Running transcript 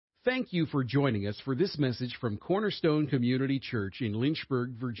Thank you for joining us for this message from Cornerstone Community Church in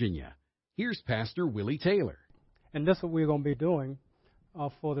Lynchburg, Virginia. Here's Pastor Willie Taylor. And that's what we're going to be doing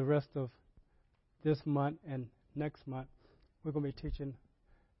for the rest of this month and next month. We're going to be teaching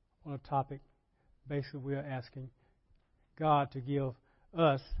on a topic. Basically, we are asking God to give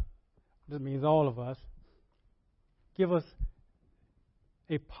us, that means all of us, give us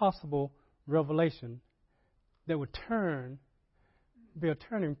a possible revelation that would be a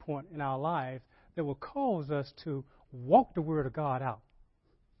turning point in our lives that will cause us to walk the Word of God out.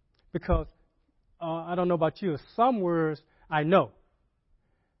 Because I don't know about you, some words I know.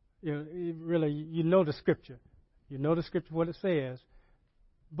 You know the Scripture. You know the Scripture, what it says,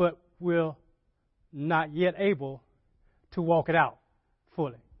 but we're not yet able to walk it out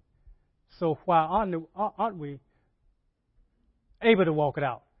fully. So why aren't we able to walk it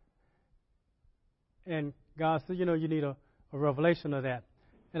out? And God said, you need a revelation of that.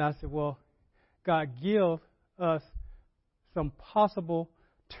 And I said, well, God, give us some possible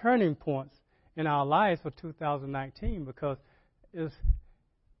turning points in our lives for 2019, because it's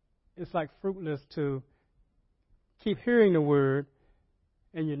like fruitless to keep hearing the word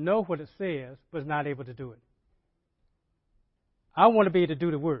and you know what it says, but it's not able to do it. I want to be able to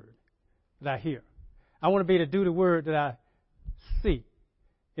do the word that I hear. I want to be able to do the word that I see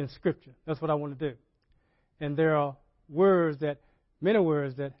in Scripture. That's what I want to do. And there are many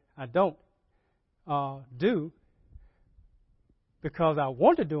words that I don't do because I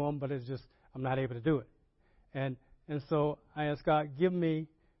want to do them, but it's just I'm not able to do it. And so I asked God, give me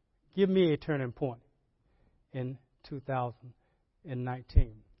a turning point in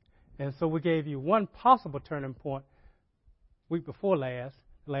 2019. And so we gave you one possible turning point week before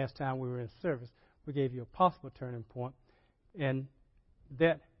last time we were in service. We gave you a possible turning point, and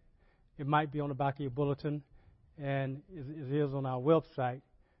that it might be on the back of your bulletin, and it is on our website,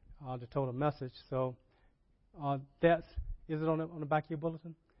 the total message. So is it on the back of your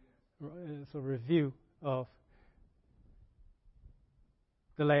bulletin? It's a review of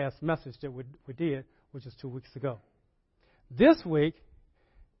the last message that we did, which is 2 weeks ago. This week,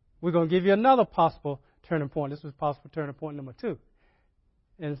 we're going to give you another possible turning point. This was possible turning point number 2.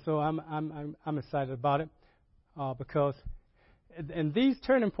 And so I'm excited about it because these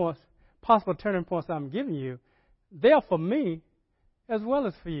turning points, possible turning points I'm giving you, they are for me as well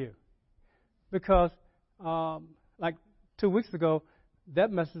as for you. Because like 2 weeks ago,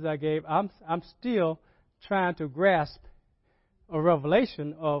 that message I gave, I'm still trying to grasp a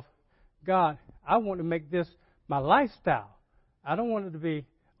revelation of God. I want to make this my lifestyle. I don't want it to be,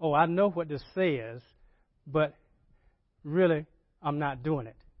 I know what this says, but really I'm not doing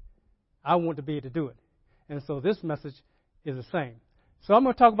it. I want to be able to do it. And so this message is the same. So I'm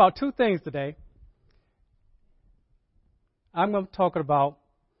going to talk about 2 things today. I'm going to talk about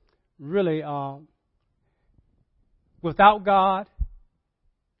really without God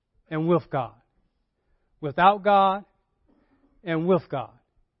and with God. Without God and with God.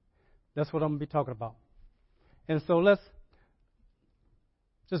 That's what I'm going to be talking about. And so let's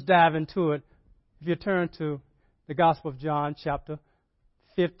just dive into it. If you turn to the Gospel of John, chapter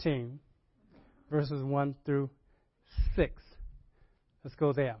 15, verses 1 through 6. Let's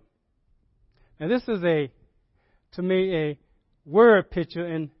go there. Now this is to me, a word picture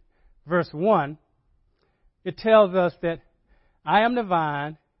in verse 1. It tells us that I am the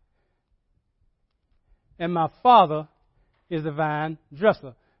vine and my Father is the vine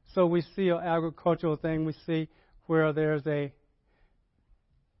dresser. So we see an agricultural thing. We see where there's a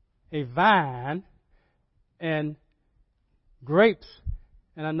vine and grapes.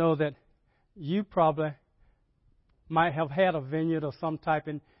 And I know that you probably might have had a vineyard or some type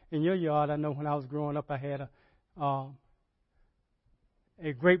in your yard. I know when I was growing up, I had a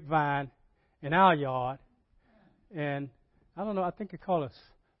grapevine in our yard. And I don't know, I think they call it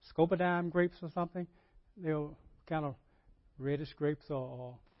Scopidime grapes or something. They were kind of reddish grapes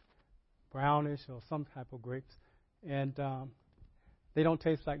or brownish or some type of grapes. And they don't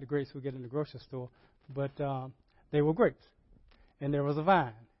taste like the grapes we get in the grocery store, but they were grapes. And there was a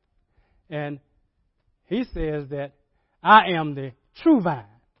vine. And he says that I am the true vine.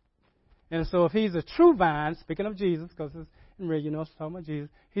 And so if he's a true vine, speaking of Jesus, because it's in red, it's talking about Jesus,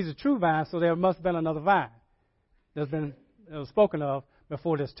 he's a true vine, so there must have been another vine that was spoken of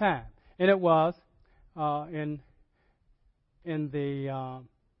before this time. And it was in the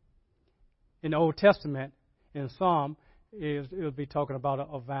Old Testament, in Psalm, it would be talking about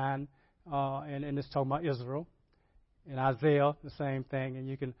a vine, and it's talking about Israel. In Isaiah, the same thing, and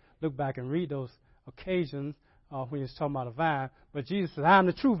you can look back and read those occasions when he's talking about a vine. But Jesus says, I'm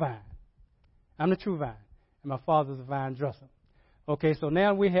the true vine. I'm the true vine, and my Father's a vine dresser. Okay, so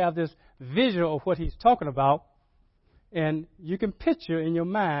now we have this visual of what he's talking about, and you can picture in your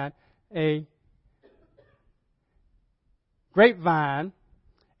mind a grapevine,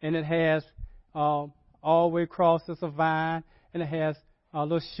 and it has all the way across it's a vine, and it has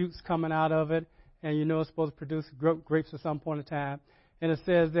little shoots coming out of it, and you know it's supposed to produce grapes at some point in time. And it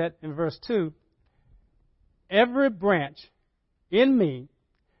says that in verse 2, every branch in me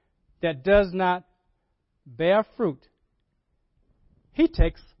that does not bear fruit, he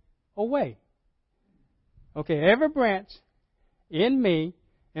takes away. Okay, every branch in me,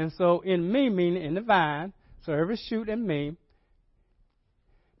 and so in me meaning in the vine, so every shoot in me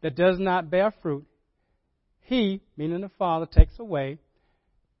that does not bear fruit, he, meaning the Father, takes away.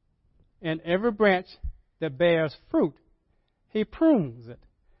 And every branch that bears fruit, he prunes it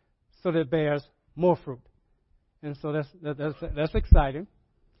so that it bears more fruit. And so that's exciting,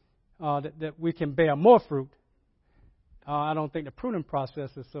 that we can bear more fruit. I don't think the pruning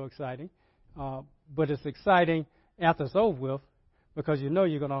process is so exciting, but it's exciting after it's over with because you know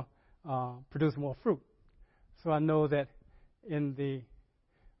you're going to produce more fruit. So I know that in the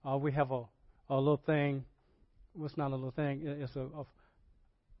we have a little thing. Well, it's not a little thing. It's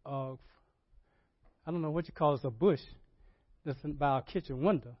I don't know what you call it. It's a bush that's by our kitchen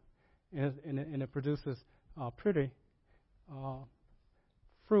window, and it produces pretty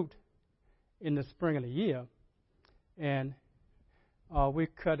fruit in the spring of the year. And we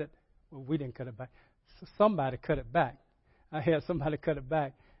cut it. Well, we didn't cut it back. Somebody cut it back. I had somebody cut it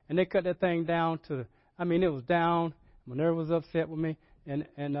back, and they cut that thing down to. I mean, it was down. Minerva was upset with me, and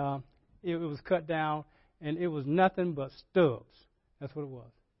it was cut down, and it was nothing but stubs. That's what it was.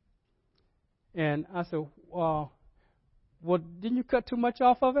 And I said, well, didn't you cut too much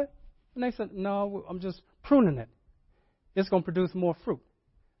off of it? And they said, no, I'm just pruning it. It's going to produce more fruit.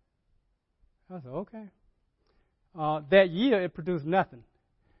 I said, okay. That year, it produced nothing.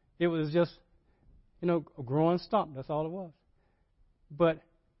 It was just, a growing stump. That's all it was. But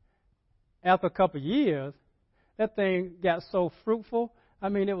after a couple of years, that thing got so fruitful. I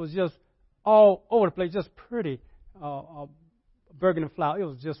mean, it was just all over the place, just pretty burgundy flower. It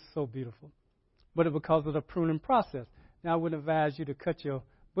was just so beautiful. But it was because of the pruning process. Now, I wouldn't advise you to cut your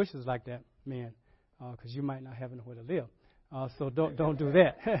bushes like that, man, because you might not have anywhere to live. So don't do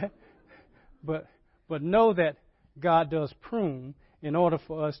that. But know that God does prune in order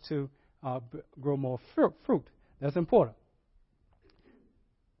for us to grow more fruit. That's important.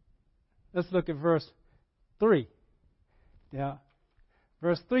 Let's look at verse 3. Yeah,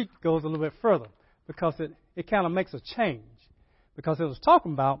 verse 3 goes a little bit further because it kind of makes a change. Because it was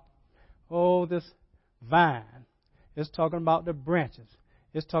talking about, this vine. It's talking about the branches.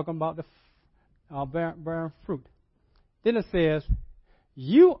 It's talking about the bearing fruit. Then it says,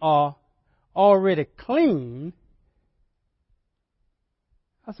 you are already clean.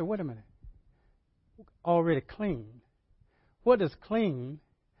 I said, wait a minute. Already clean. What does clean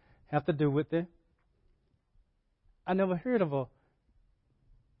have to do with it? I never heard of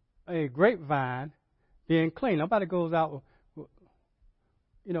a grapevine being clean. Nobody goes out with,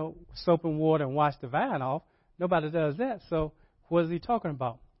 soap and water and wash the vine off. Nobody does that. So what is he talking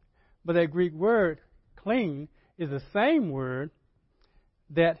about? But that Greek word, clean, is the same word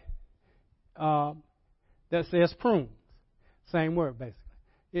that says prunes. Same word, basically.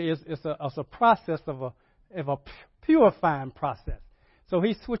 It's a process of a purifying process. So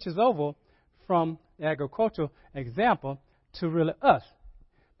he switches over from the agricultural example to really us,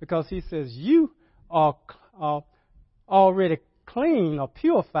 because he says you are already clean or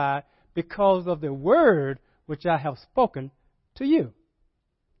purified because of the word which I have spoken to you.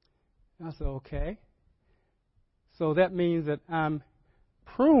 And I said, okay. So that means that I'm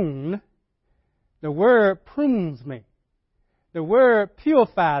pruned. The word prunes me. The word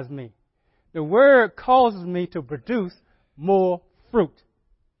purifies me. The word causes me to produce more fruit.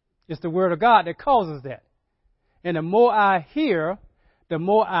 It's the word of God that causes that. And the more I hear, the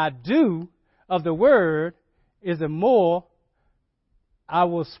more I do of the word, is the more I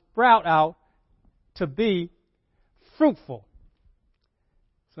will sprout out to be fruitful.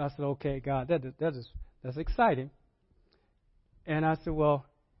 So I said, okay, God, that's exciting. And I said, well,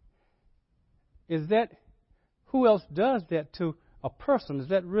 who else does that to a person? Does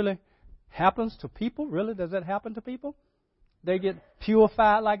that really happens to people? Really? Does that happen to people? They get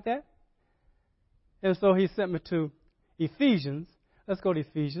purified like that? And so he sent me to Ephesians. Let's go to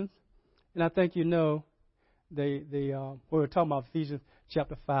Ephesians. And I think you know we're talking about Ephesians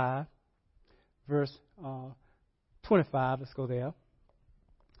chapter 5, verse 25. Let's go there.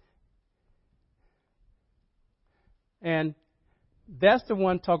 And that's the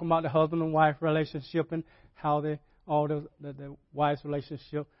one talking about the husband and wife relationship and how they all the wife's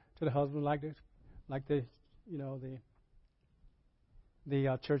relationship to the husband, like the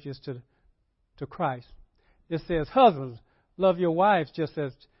church is to Christ. It says, husbands, love your wives just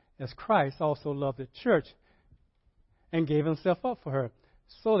as Christ also loved the church and gave himself up for her,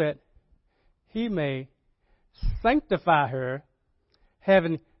 so that he may sanctify her,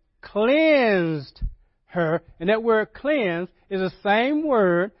 having cleansed her. And that word cleanse is the same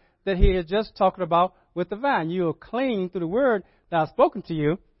word that he had just talked about with the vine. You are clean through the word that I've spoken to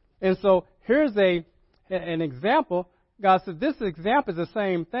you. And so here's an example. God said this example is the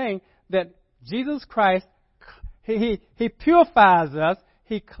same thing, that Jesus Christ, he purifies us,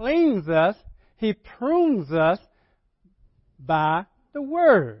 he cleans us, he prunes us by the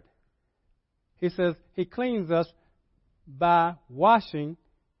word. He says he cleans us by washing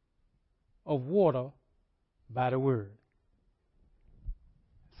of water by the word.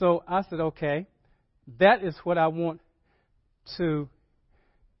 So I said, okay, that is what I want to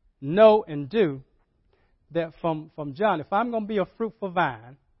know and do. That from John, if I'm going to be a fruitful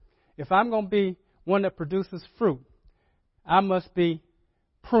vine, if I'm going to be one that produces fruit, I must be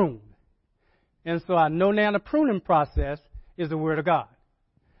pruned. And so I know now the pruning process is the Word of God.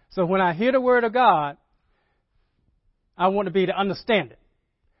 So when I hear the Word of God, I want to be to understand it.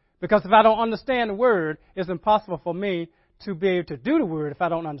 Because if I don't understand the Word, it's impossible for me to be able to do the Word if I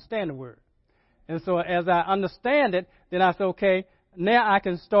don't understand the Word. And so as I understand it, then I say, okay, now I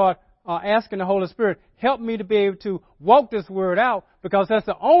can start asking the Holy Spirit, help me to be able to walk this Word out, because that's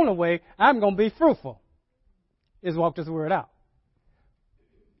the only way I'm going to be fruitful, is walk this Word out.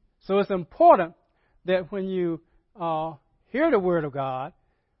 So it's important that when you hear the Word of God,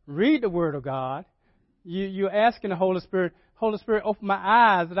 read the Word of God, you're asking the Holy Spirit, open my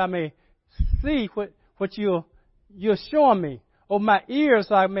eyes that I may see what you're showing me. Open my ears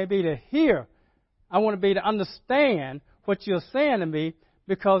so I may be to hear. I want to be to understand what you're saying to me,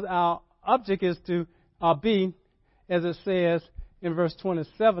 because our object is to be, as it says in verse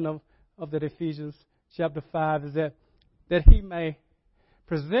 27 of that Ephesians chapter 5, is that he may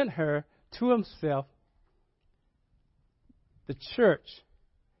present her to himself, the church,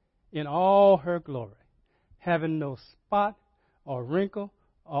 in all her glory, having no spot or wrinkle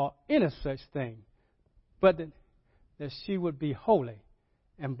or any such thing, but that she would be holy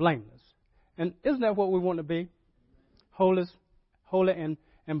and blameless. And isn't that what we want to be? Holy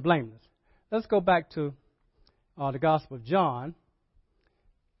and blameless. Let's go back to the Gospel of John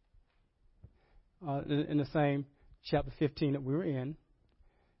in the same chapter 15 that we were in.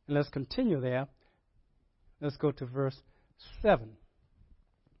 And let's continue there. Let's go to verse 7.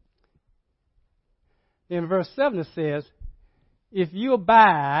 In verse 7 it says, if you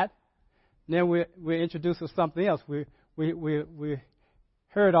abide, then we're introduced to something else. We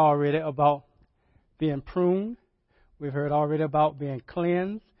heard already about being pruned. We've heard already about being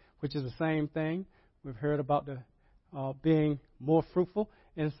cleansed, which is the same thing. We've heard about the being more fruitful.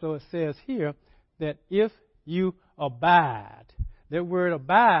 And so it says here that if you abide, that word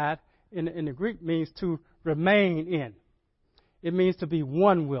abide in the Greek means to remain in. It means to be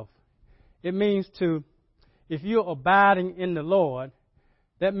one with. It means to, if you're abiding in the Lord,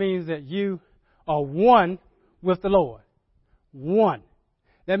 that means that you are one with the Lord. One.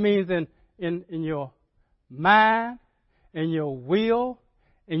 That means in your mind, in your will,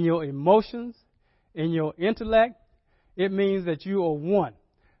 in your emotions, in your intellect, it means that you are one.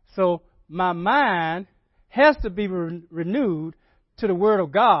 So my mind has to be renewed to the Word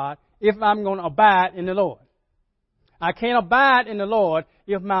of God if I'm going to abide in the Lord. I can't abide in the Lord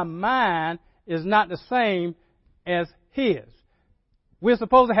if my mind is not the same as His. We're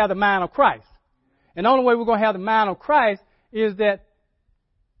supposed to have the mind of Christ. And the only way we're going to have the mind of Christ is that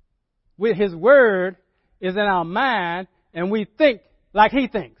with His Word is in our mind and we think like He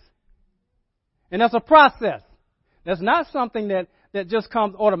thinks. And that's a process. That's not something that just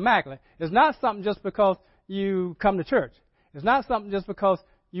comes automatically. It's not something just because you come to church. It's not something just because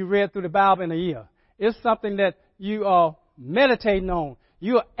you read through the Bible in a year. It's something that you are meditating on.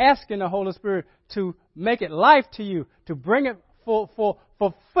 You are asking the Holy Spirit to make it life to you, to bring it for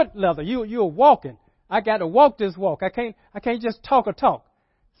foot leather. You are walking. I got to walk this walk. I can't just talk a talk.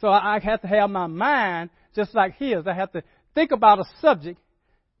 So I have to have my mind just like His. I have to think about a subject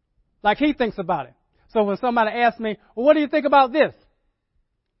like He thinks about it. So when somebody asks me, well, what do you think about this?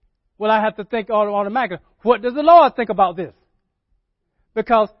 Well, I have to think automatically, what does the Lord think about this?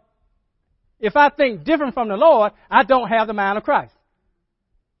 Because if I think different from the Lord, I don't have the mind of Christ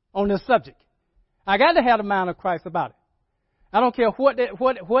on this subject. I got to have the mind of Christ about it. I don't care what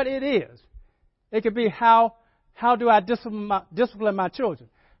it is. It could be how do I discipline my children?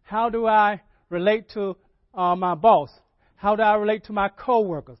 How do I relate to my boss? How do I relate to my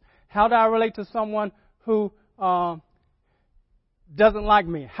coworkers? How do I relate to someone who doesn't like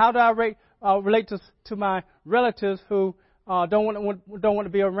me? How do I relate to my relatives who don't want to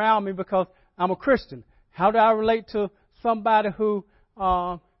be around me because I'm a Christian? How do I relate to somebody who,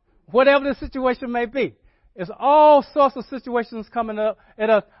 whatever the situation may be? It's all sorts of situations coming up at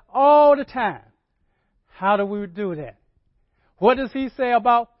us all the time. How do we do that? What does he say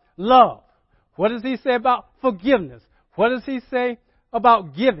about love? What does he say about forgiveness? What does he say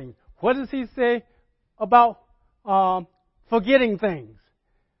about giving? What does he say about forgetting things?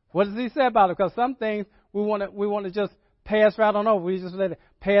 What does he say about it? Because some things we want to just pass right on over. We just let it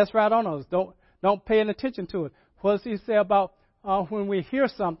pass right on us. Don't pay any attention to it. What does he say about when we hear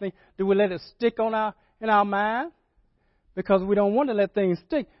something? Do we let it stick in our mind? Because we don't want to let things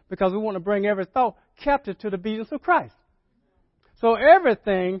stick. Because we want to bring every thought captive to the obedience of Christ. So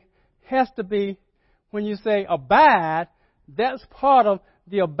everything has to be, when you say abide, that's part of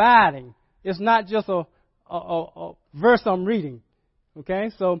the abiding. It's not just a verse I'm reading.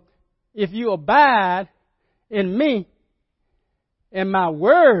 Okay? So if you abide in me and my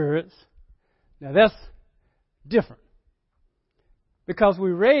words, now that's different. Because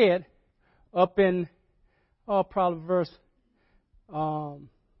we read up in probably verse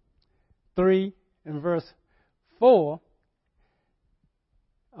 3 and verse 4.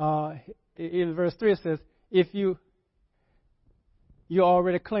 In verse 3 it says, if you're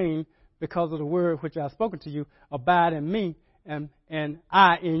already clean because of the word which I have spoken to you, abide in me and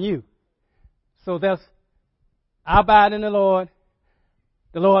I in you. So that's, I abide in the Lord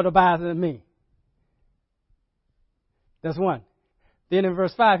abides in me. That's one. Then in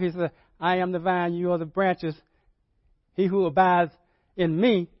verse 5 he says, I am the vine, you are the branches. He who abides in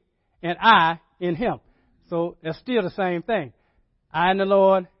me and I in him. So it's still the same thing. I in the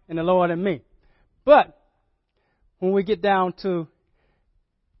Lord and the Lord in me. But when we get down to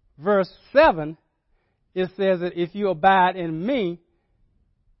verse 7, it says that if you abide in me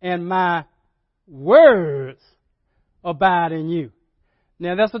and my words abide in you.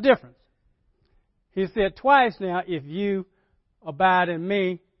 Now that's the difference. He said twice now, if you abide in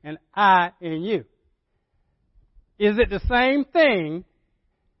me and I in you. Is it the same thing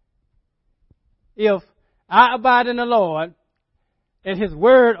if I abide in the Lord and his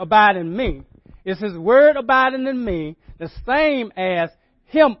word abide in me? Is his word abiding in me the same as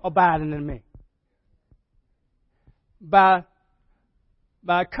him abiding in me? By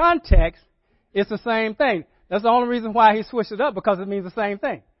context, it's the same thing. That's the only reason why he switched it up, because it means the same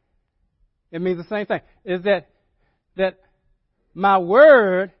thing. It means the same thing. Is that my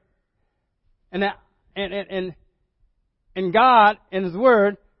word and God and his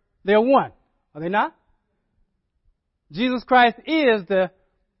word, they're one. Are they not? Jesus Christ is the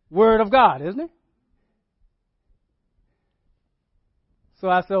word of God, isn't he? So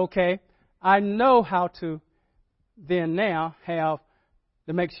I said, okay, I know how to then now have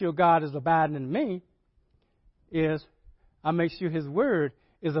to make sure God is abiding in me, is I make sure his word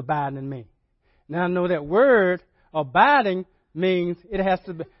is abiding in me. Now I know that word abiding means it has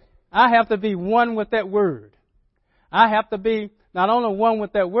to be, I have to be one with that word. I have to be not only one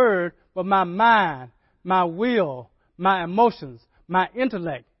with that word, but my mind, my will, my emotions, my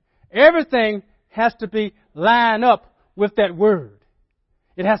intellect. Everything has to be lined up with that word.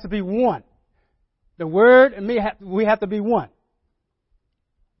 It has to be one. The word and me, we have to be one.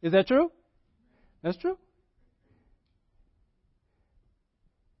 Is that true? That's true.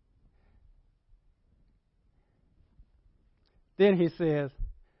 Then he says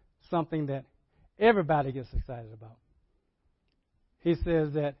something that everybody gets excited about. He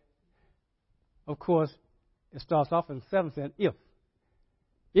says that, of course, it starts off in 7 saying,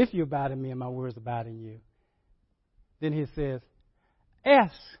 if you abide in me and my words abide in you. Then he says,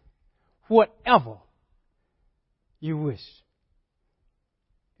 ask whatever you wish,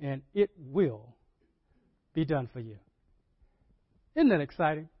 and it will be done for you. Isn't that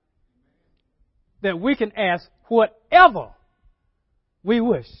exciting? That we can ask whatever we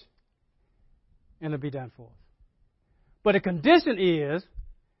wish, and it'll be done for us. But the condition is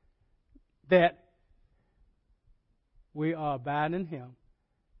that we are abiding in him,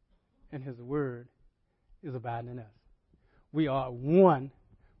 and his word is abiding in us. We are one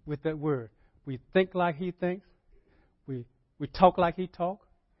with that word. We think like he thinks. We talk like he talks.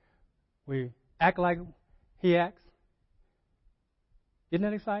 We act like he acts. Isn't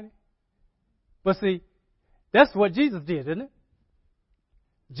that exciting? But see, that's what Jesus did, isn't it?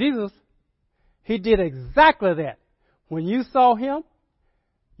 Jesus, he did exactly that. When you saw him,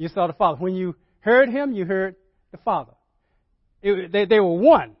 you saw the Father. When you heard him, you heard the Father. They were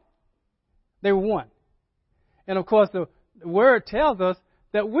one. They were one. And of course, the word tells us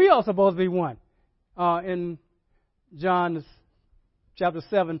that we are supposed to be one. In John chapter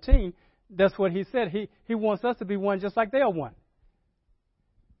 17, that's what he said. He wants us to be one just like they are one.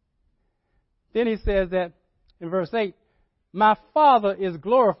 Then he says that in verse 8, my Father is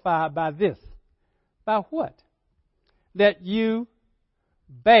glorified by this. By what? That you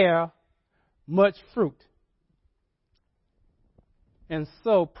bear much fruit, and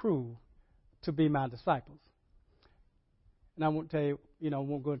so prove to be my disciples. And I won't tell you, I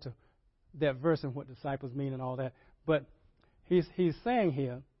won't go into that verse and what disciples mean and all that, but he's saying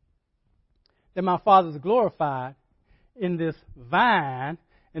here that my Father is glorified in this vine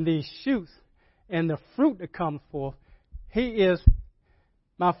and these shoots and the fruit that comes forth.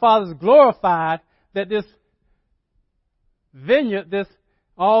 My Father is glorified that this vineyard,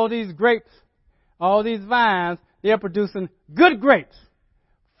 all these grapes, all these vines, they're producing good grapes,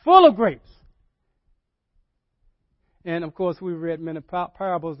 full of grapes. And of course, we read many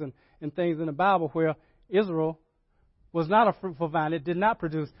parables and things in the Bible where Israel was not a fruitful vine. It did not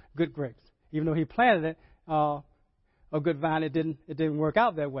produce good grapes. Even though he planted it, a good vine, it didn't work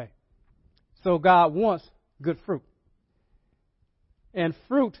out that way. So God wants good fruit. And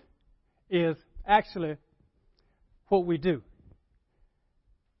fruit is actually what we do,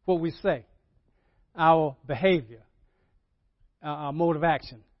 what we say, our behavior, our mode of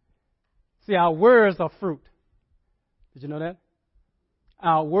action. See, our words are fruit. Did you know that?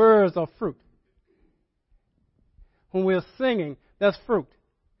 Our words are fruit. When we're singing, that's fruit.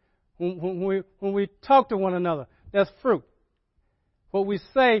 When we talk to one another, that's fruit. What we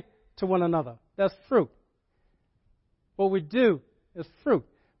say to one another, that's fruit. What we do is fruit.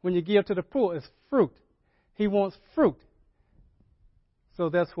 When you give to the poor, it's fruit. He wants fruit. So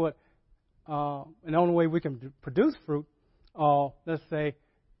that's what, and the only way we can produce fruit, let's say,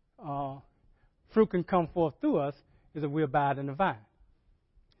 fruit can come forth through us, is if we abide in the vine.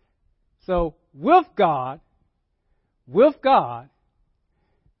 So with God,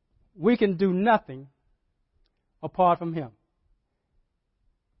 we can do nothing apart from Him.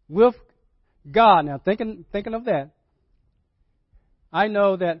 With God, now thinking of that, I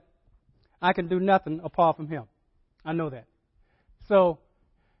know that I can do nothing apart from Him. I know that. So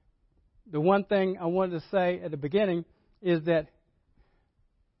the one thing I wanted to say at the beginning is that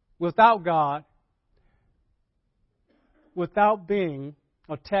without God, without being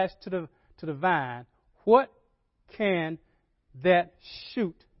attached to the vine, what can that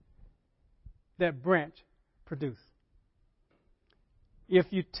shoot, that branch produce? If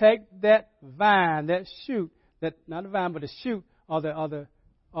you take that vine, that shoot, that not the vine but the shoot or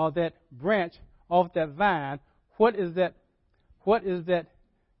that branch off that vine, what is that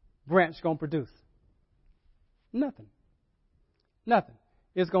branch going to produce? Nothing. Nothing.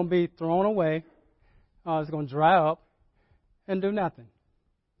 It's going to be thrown away. It's going to dry up and do nothing.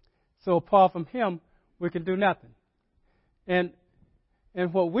 So apart from Him, we can do nothing. And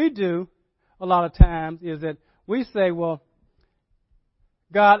what we do a lot of times is that we say, well,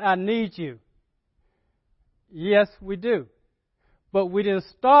 God, I need you. Yes, we do. But we didn't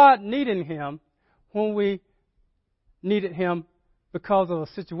start needing Him when we needed Him because of a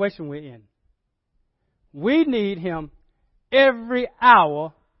situation we're in. We need Him every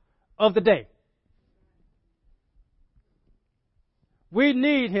hour of the day. We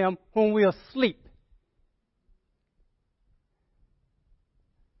need Him when we're asleep.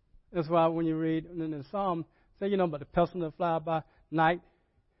 That's why when you read in the Psalm, say, about the pestilence that fly by night,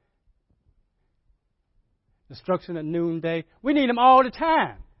 destruction at noonday. We need Him all the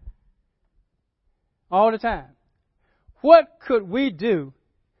time. All the time. What could we do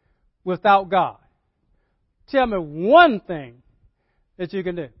without God? Tell me one thing that you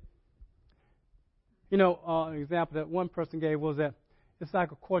can do. An example that one person gave was that it's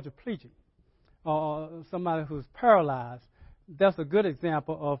like a quadriplegic or somebody who's paralyzed. That's a good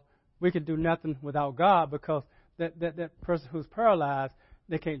example of we can do nothing without God, because that person who's paralyzed,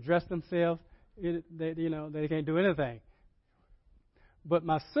 they can't dress themselves. They can't do anything. But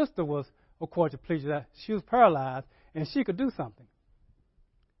my sister was a quadriplegic. She was paralyzed, and she could do something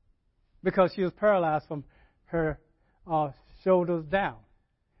because she was paralyzed from her shoulders down.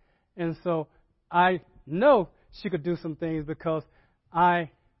 And so I know she could do some things because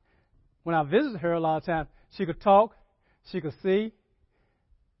when I visited her a lot of times, she could talk, she could see,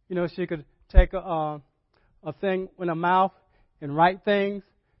 she could take a thing in her mouth and write things.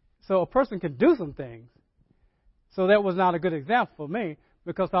 So a person can do some things. So that was not a good example for me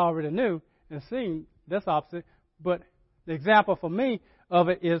because I already knew and seen this opposite. But the example for me of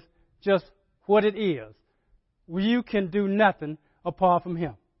it is just what it is. You can do nothing apart from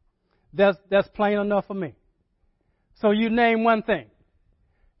Him. That's plain enough for me. So you name one thing.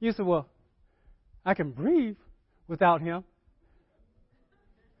 You say, well, I can breathe without him.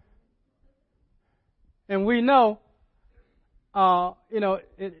 And we know,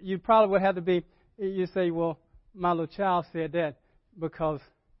 you probably would have to be, you say, well, my little child said that because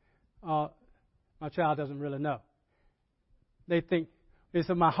my child doesn't really know. They think, they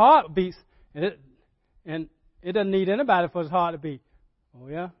say, my heart beats, and it doesn't need anybody for his heart to beat. Oh,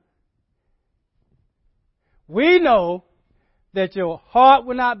 yeah? We know that your heart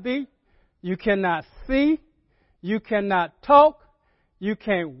will not beat. You cannot see. You cannot talk. You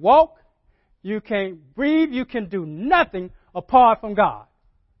can't walk. You can't breathe. You can do nothing apart from God.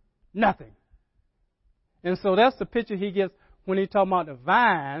 Nothing. And so that's the picture he gives when he's talking about the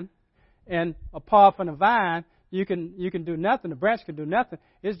vine. And apart from the vine, you can do nothing. The branch can do nothing.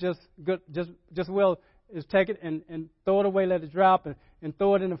 It's just good, just well is take it and throw it away, let it drop, and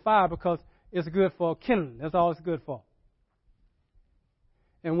throw it in the fire because it's good for kindling. That's all it's good for.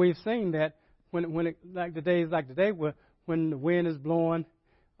 And we've seen that when it, like the days like today, when the wind is blowing,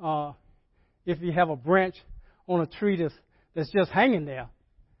 if you have a branch on a tree that's just hanging there,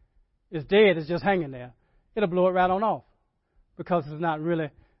 it's dead, it's just hanging there, it'll blow it right on off because it's not really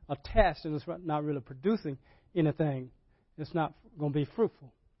attached and it's not really producing anything. It's not going to be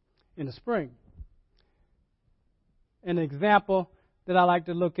fruitful in the spring. An example that I like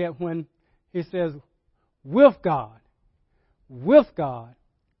to look at when he says, with God,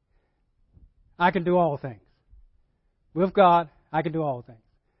 I can do all things. With God, I can do all things.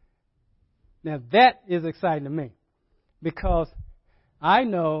 Now that is exciting to me because I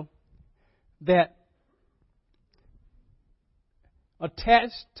know that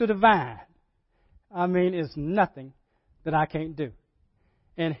attached to the vine, it's nothing that I can't do.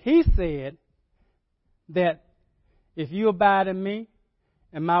 And he said that if you abide in me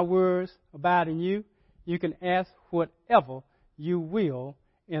and my words abide in you, you can ask whatever you will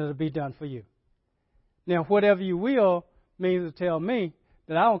and it'll be done for you. Now, whatever you will means to tell me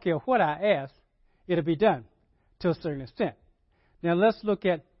that I don't care what I ask, it'll be done to a certain extent. Now, let's look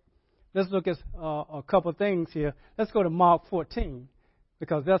at a couple of things here. Let's go to Mark 14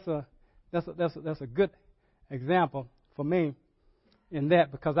 because that's a good example for me in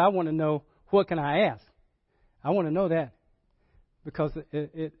that because I want to know what can I ask. I want to know that because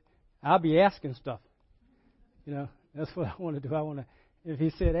I'll be asking stuff. That's what I want to do. If he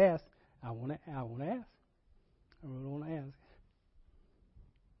said ask, I want to ask. I really want to ask.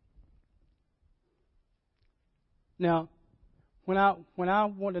 Now, when I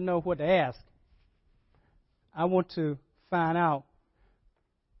want to know what to ask, I want to find out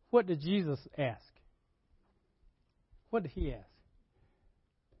what did Jesus ask? What did he ask?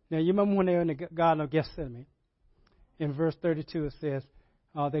 Now, you remember when they were in the Garden of Gethsemane? In verse 32 it says,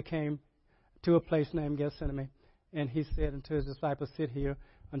 they came to a place named Gethsemane, and he said unto his disciples, sit here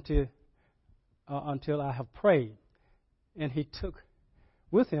until I have prayed. And he took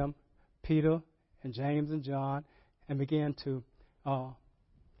with him Peter and James and John and began to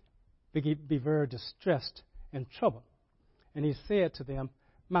be very distressed and troubled. And he said to them,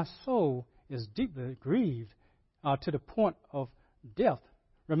 my soul is deeply grieved to the point of death.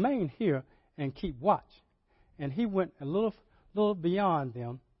 Remain here and keep watch. And he went a little beyond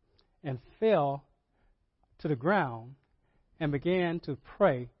them and fell to the ground and began to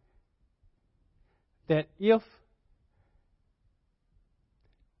pray that if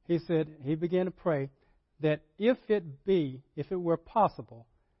it were possible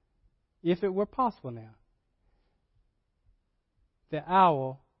now, the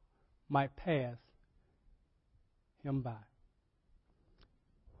hour might pass him by.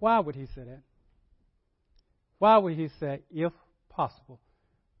 Why would he say that? Why would he say, if possible?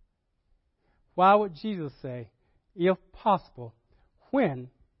 Why would Jesus say, if possible, when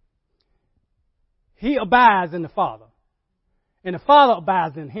he abides in the Father and the Father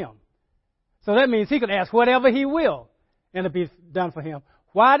abides in him? So that means he could ask whatever he will and it'll be done for him.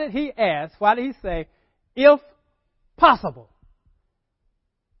 Why did he ask? Why did he say, if possible,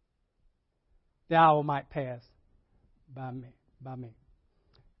 the hour might pass by me?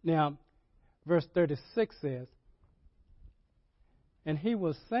 Now, verse 36 says, and he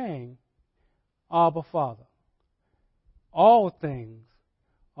was saying, Abba, Father, all things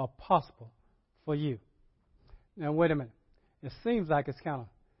are possible for you. Now, wait a minute. It seems like it's kind of,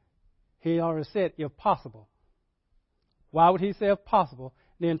 he already said, if possible. Why would he say if possible,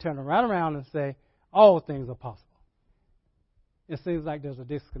 then turn right around and say, all things are possible? It seems like there's a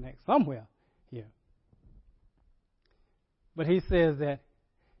disconnect somewhere here. But he says that,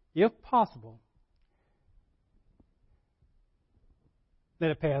 if possible,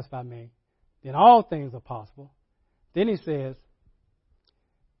 let it pass by me, then all things are possible. Then he says,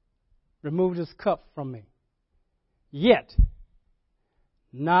 remove this cup from me. Yet,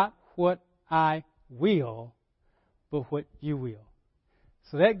 not what I will, but what you will.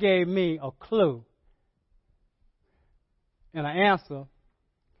 So that gave me a clue and an answer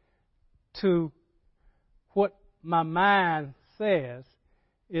to what my mind says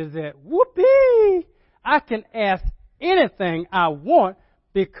is that, whoopee, I can ask anything I want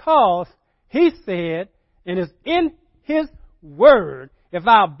because he said, and it's in his word, if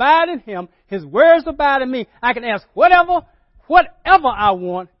I abide in him, his words abide in me, I can ask whatever I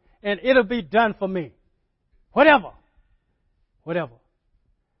want, and it'll be done for me. Whatever.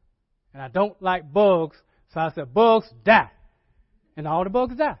 And I don't like bugs, so I said, bugs, die. And all the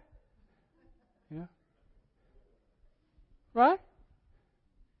bugs die. Yeah. Right?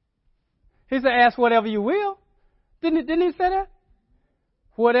 He said, ask whatever you will. Didn't he say that?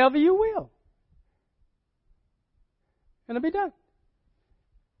 Whatever you will. And it'll be done.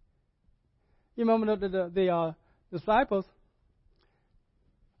 You remember the disciples?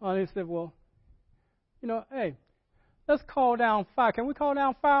 They said, well, hey, let's call down fire. Can we call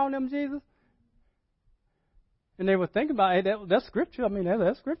down fire on them, Jesus? And they were thinking about, hey, that's scripture. I mean,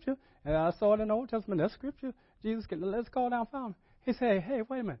 that's scripture. And I saw it in the Old Testament. That's scripture. Jesus, let's call down fire. He said, hey,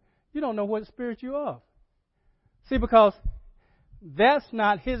 wait a minute. You don't know what spirit you're of. See, because that's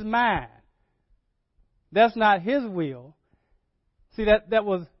not his mind. That's not his will. See, that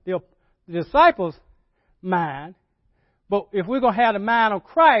was the disciples' mind. But if we're going to have the mind of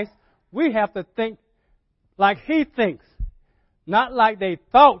Christ, we have to think like he thinks. Not like they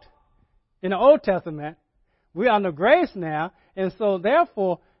thought in the Old Testament. We're under grace now. And so,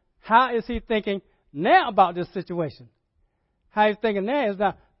 therefore, how is he thinking now about this situation? How he's thinking now is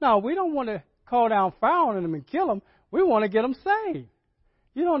now, no, we don't want to call down fire on them and kill them. We want to get them saved.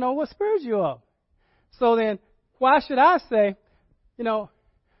 You don't know what spirit you're of. So then, why should I say,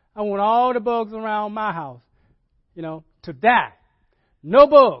 I want all the bugs around my house, to die. No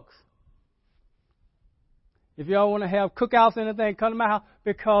bugs. If y'all want to have cookouts or anything, come to my house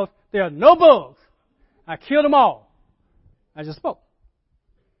because there are no bugs. I killed them all. I just spoke.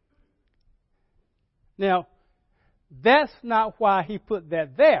 Now, that's not why he put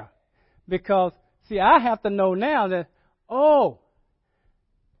that there. Because, see, I have to know now that,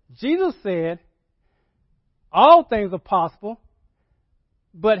 Jesus said all things are possible,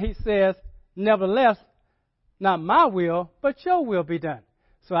 but he says, nevertheless, not my will, but your will be done.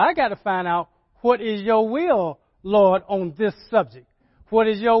 So I got to find out what is your will, Lord, on this subject. What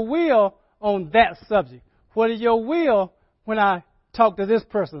is your will on that subject? What is your will when I talk to this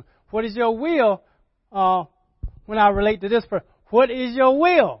person? What is your will when I relate to this person? What is your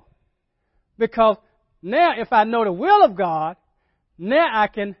will? Because now if I know the will of God, now I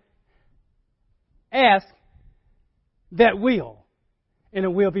can ask that will, and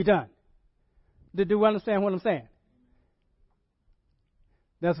it will be done. Do you understand what I'm saying?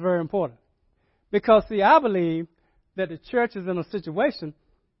 That's very important. Because, see, I believe that the church is in a situation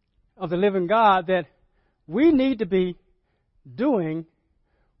of the living God that we need to be doing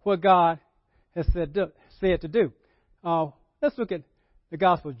what God has said to do. Let's look at the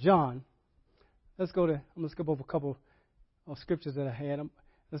Gospel of John. I'm going to skip over a couple of scriptures that I had.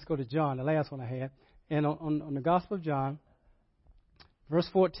 Let's go to John, the last one I had. And on the Gospel of John, verse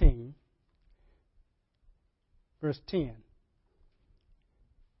 14, verse 10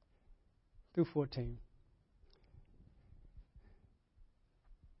 through 14.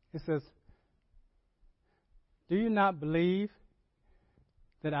 It says, do you not believe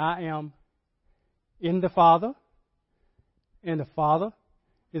that I am in the Father and the Father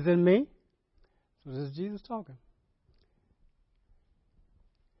is in me? So this is Jesus talking.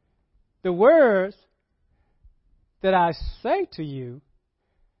 The words that I say to you,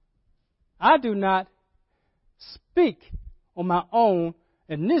 I do not speak on my own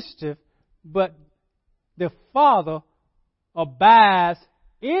initiative, but the Father abides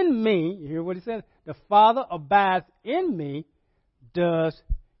in me. You hear what he said? The Father abides in me, does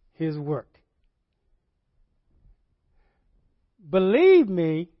his work. Believe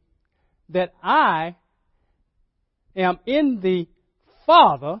me that I am in the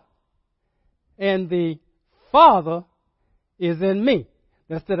Father, and the Father is in me.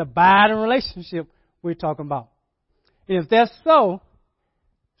 That's that abiding relationship we're talking about. And if that's so,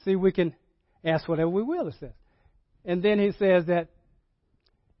 see, we can ask whatever we will, it says. And then he says that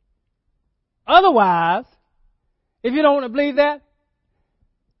otherwise, if you don't want to believe that,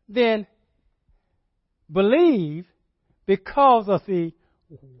 then believe because of the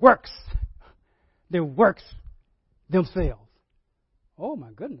works themselves. Oh,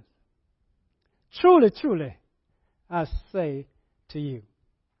 my goodness. Truly, truly, I say to you,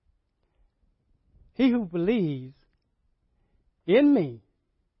 he who believes in me,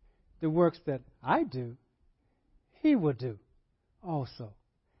 the works that I do, he will do also.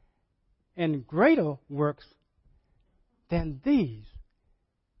 And greater works than these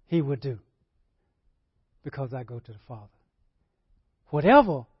he will do, because I go to the Father.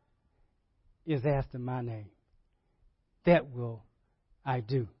 Whatever is asked in my name, that will I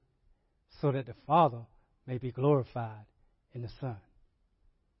do, so that the Father may be glorified in the Son.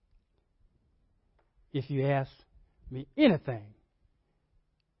 If you ask me anything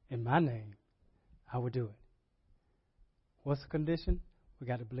in my name, I will do it. What's the condition? We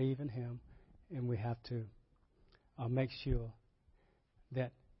got to believe in him, and we have to make sure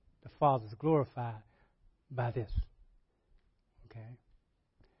that the Father is glorified by this. Okay?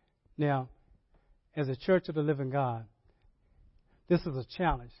 Now, as a church of the living God, this is a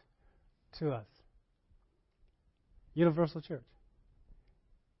challenge to us. Universal Church,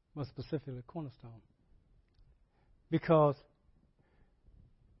 but specifically Cornerstone. Because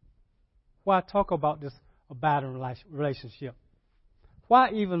why talk about this abiding relationship?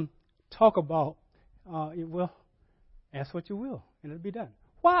 Why even talk about, well, ask what you will, and it'll be done.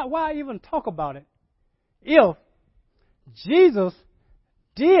 Why even talk about it if Jesus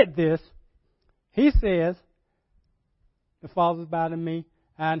did this? He says, the Father is abiding in me,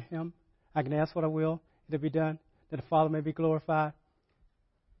 I in him. I can ask what I will, it'll be done, that the Father may be glorified.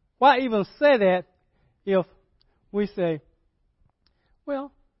 Why even say that if we say,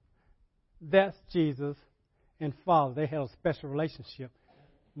 well, that's Jesus and Father. They had a special relationship.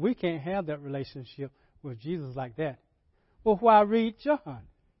 We can't have that relationship with Jesus like that. Well, why read John?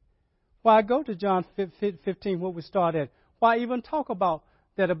 Why go to John 15, where we started? Why even talk about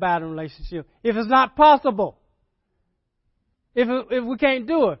that abiding relationship if it's not possible? If we can't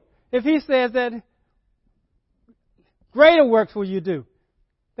do it. If he says that greater works will you do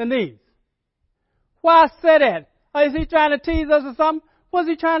than these. Why say that? Or is he trying to tease us or something? What's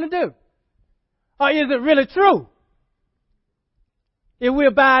he trying to do? Or is it really true? If we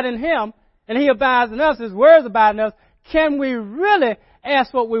abide in him and he abides in us, his words abide in us, can we really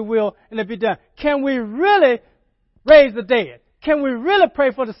ask what we will and it be done? Can we really raise the dead? Can we really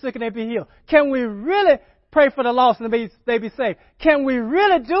pray for the sick and they be healed? Can we really pray for the lost and they be saved? Can we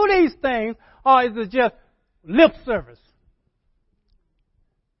really do these things, or is it just lip service?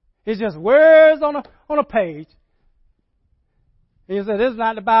 It's just words on a page. And you say, this is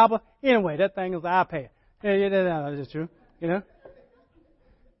not the Bible. Anyway, that thing is an iPad. Yeah, that's true. You know?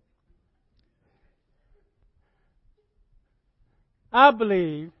 I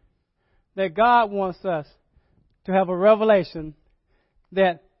believe that God wants us to have a revelation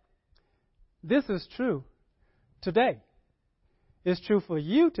that this is true today. It's true for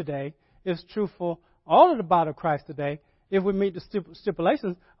you today. It's true for all of the body of Christ today if we meet the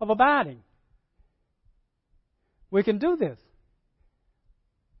stipulations of abiding. We can do this.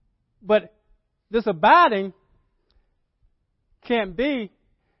 But this abiding can't be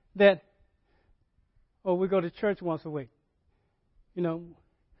that, oh, we go to church once a week. You know,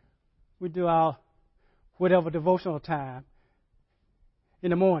 we do our whatever devotional time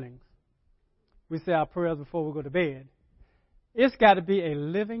in the mornings. We say our prayers before we go to bed. It's got to be a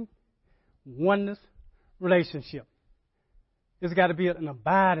living oneness relationship. It's got to be an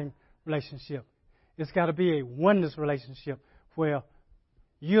abiding relationship. It's got to be a oneness relationship where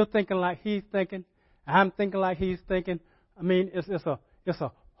you're thinking like he's thinking, I'm thinking like he's thinking. I mean, it's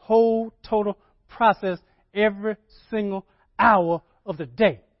a whole total process every single hour of the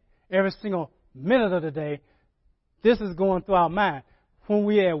day, every single minute of the day. This is going through our mind. When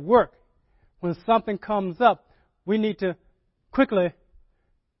we're at work, when something comes up, we need to quickly,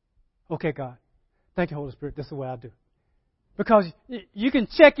 okay, God, thank you, Holy Spirit, this is what I do. Because you can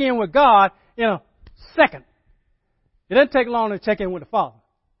check in with God in a second. It doesn't take long to check in with the Father.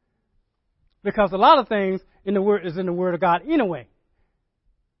 Because a lot of things in the Word is in the Word of God anyway.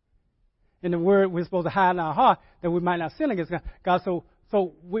 In the Word, we're supposed to hide in our heart that we might not sin against God.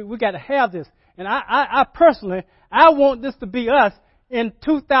 So we got to have this. And I personally, I want this to be us in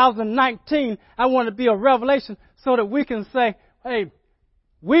 2019. I want it to be a revelation so that we can say, hey,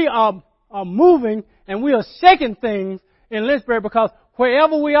 we are moving and we are shaking things in Lynchburg, because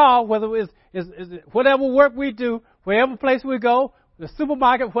wherever we are, whether it's whatever work we do, wherever place we go, the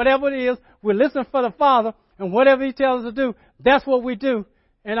supermarket, whatever it is, we're listening for the Father, and whatever He tells us to do, that's what we do.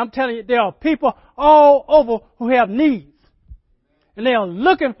 And I'm telling you, there are people all over who have needs. And they are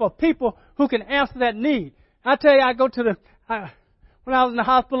looking for people who can answer that need. I tell you, I go to when I was in the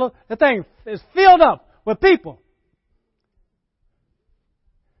hospital, the thing is filled up with people.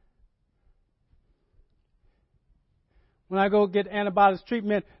 When I go get antibiotics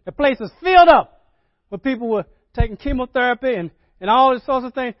treatment, the place is filled up with people who are taking chemotherapy and all these sorts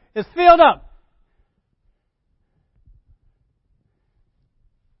of things. It's filled up.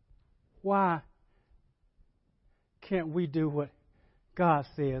 Why can't we do what God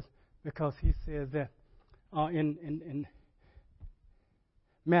says? Because he says that in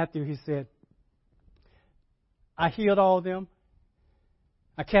Matthew, he said, I healed all of them.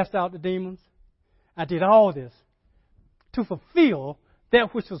 I cast out the demons. I did all this to fulfill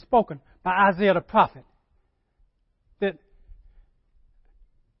that which was spoken by Isaiah the prophet. That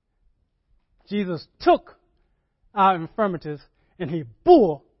Jesus took our infirmities and he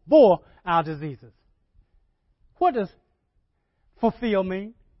bore our diseases. What does fulfill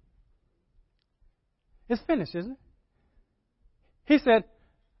mean? It's finished, isn't it? He said,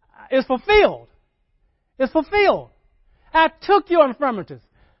 it's fulfilled. It's fulfilled. I took your infirmities.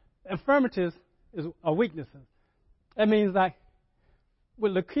 Infirmities are weaknesses. That means like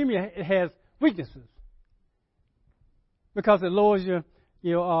with leukemia, it has weaknesses because it lowers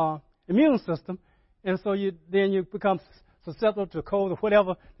your immune system, and so you become susceptible to cold or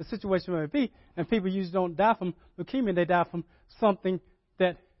whatever the situation may be. And people usually don't die from leukemia; they die from something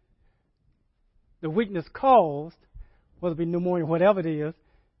that the weakness caused, whether it be pneumonia, whatever it is.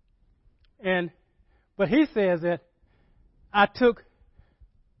 But he says that I took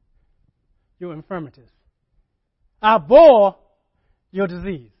your infirmities. I bore your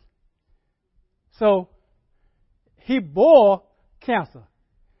disease. So he bore cancer.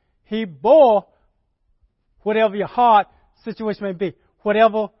 He bore whatever your heart situation may be,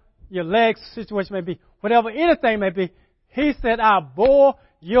 whatever your legs situation may be, whatever anything may be. He said, I bore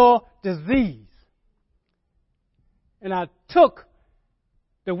your disease. And I took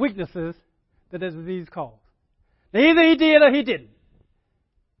the weaknesses that the disease caused. Now, either he did or he didn't.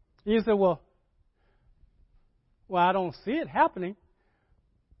 And you say, well, I don't see it happening.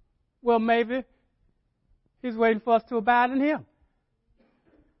 Well, maybe he's waiting for us to abide in him.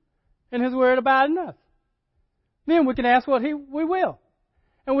 And his word abide in us. Then we can ask what we will.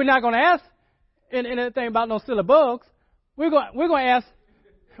 And we're not going to ask anything about no silly bugs. We're going to ask,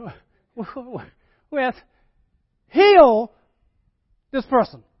 we ask, heal this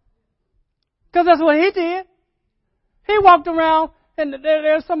person. Because that's what he did. He walked around, and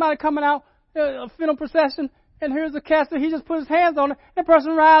there's somebody coming out, a funeral procession, and here's a casket. He just put his hands on it, and the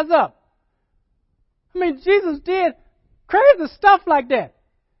person rises up. I mean, Jesus did crazy stuff like that.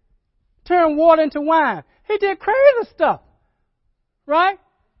 Turn water into wine. He did crazy stuff. Right?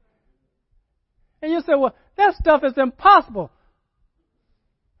 And you say, well, that stuff is impossible.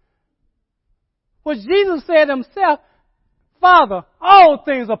 Well, Jesus said himself, Father, all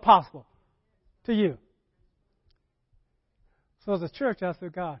things are possible to you. So as a church, I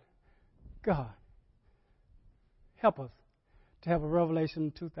said, God, help us to have a revelation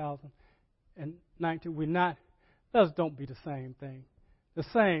in 2019. Let's don't be the same thing. The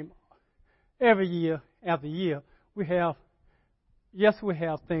same every year after year. We have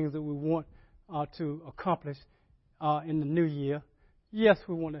things that we want to accomplish in the new year. Yes,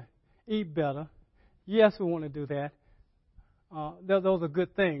 we want to eat better. Yes, we want to do that. Those are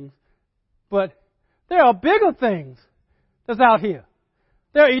good things. But there are bigger things that's out here.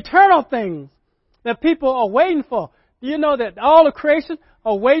 There are eternal things that people are waiting for. Do you know that all of creation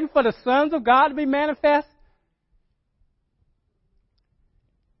are waiting for the sons of God to be manifest?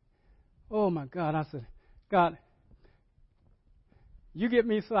 Oh, my God. I said, God, you get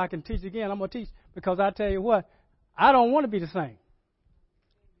me so I can teach again. I'm going to teach because I tell you what, I don't want to be the same.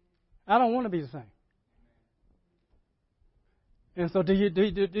 I don't want to be the same. And so do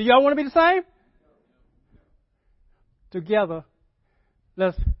y'all want to be the same? Together,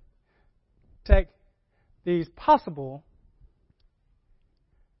 let's take these possible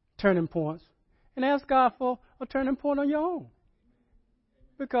turning points and ask God for a turning point on your own.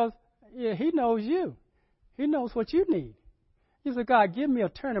 Because He knows you. He knows what you need. You say, God, give me a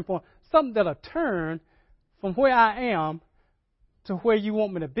turning point, something that'll turn from where I am to where you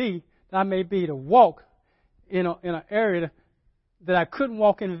want me to be, that I may be to walk in an area that I couldn't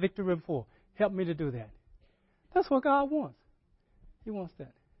walk in victory before. Help me to do that. That's what God wants. He wants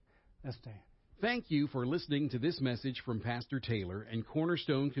that. Let's stand. Thank you for listening to this message from Pastor Taylor and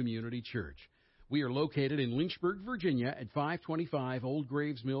Cornerstone Community Church. We are located in Lynchburg, Virginia at 525 Old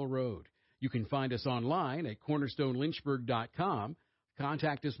Graves Mill Road. You can find us online at cornerstonelynchburg.com,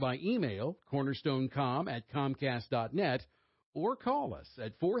 contact us by email, cornerstonecom@comcast.net, or call us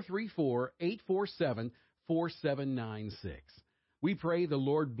at 434-847-4796. We pray the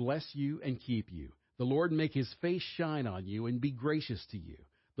Lord bless you and keep you. The Lord make His face shine on you and be gracious to you.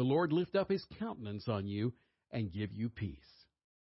 The Lord lift up His countenance on you and give you peace.